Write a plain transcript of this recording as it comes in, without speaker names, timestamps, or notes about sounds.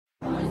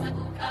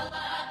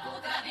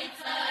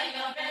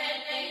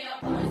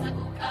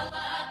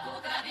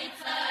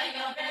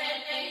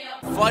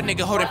Fuck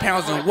nigga holding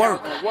pounds and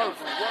work.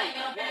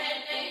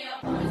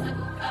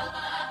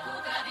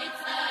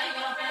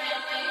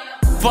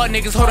 Fuck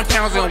niggas holding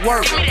pounds and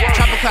work.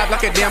 Chopper clap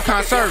like a damn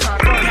concert.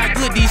 Got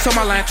good D's on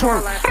my line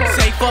twerk.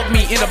 Say fuck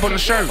me, end up on the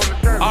shirt.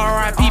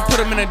 R.I.P. put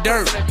him in the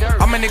dirt.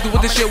 I'm a nigga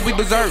with the shit we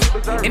deserve.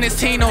 In this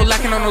team, no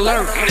lacking on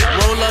alert.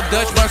 Roll up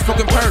Dutch, run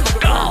smoking perk.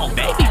 Oh,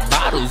 baby,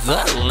 bottles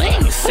of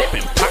lean,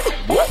 sipping perk.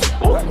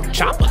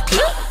 Chopper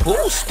clip,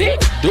 pool stick,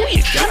 do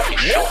you dirt?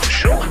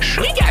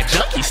 We got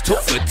junkies 2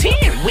 for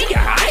 10. We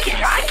got Ikes.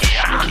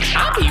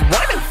 I be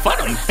running for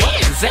them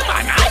bands in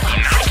my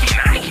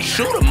Nikes.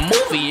 Shoot a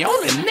movie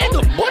on a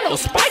nigga, boy, no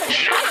spike.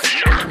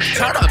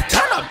 Turn up,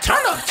 turn up,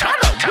 turn up, turn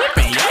up,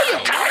 whipping yo-yo.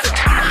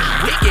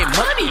 We get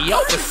money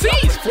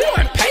overseas,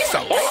 foreign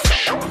pesos.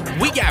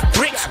 We got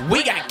bricks,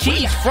 we got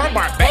keys from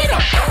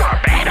Barbados.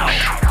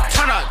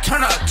 Turn up,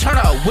 turn up, turn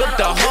up, whip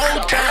the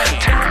whole thing.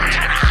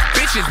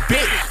 Bitches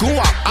big, go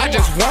up, I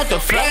just want the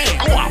flame.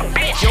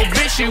 Yo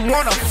bitch, she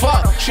wanna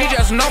fuck, she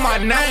just know my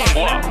name.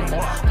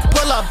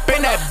 Pull up in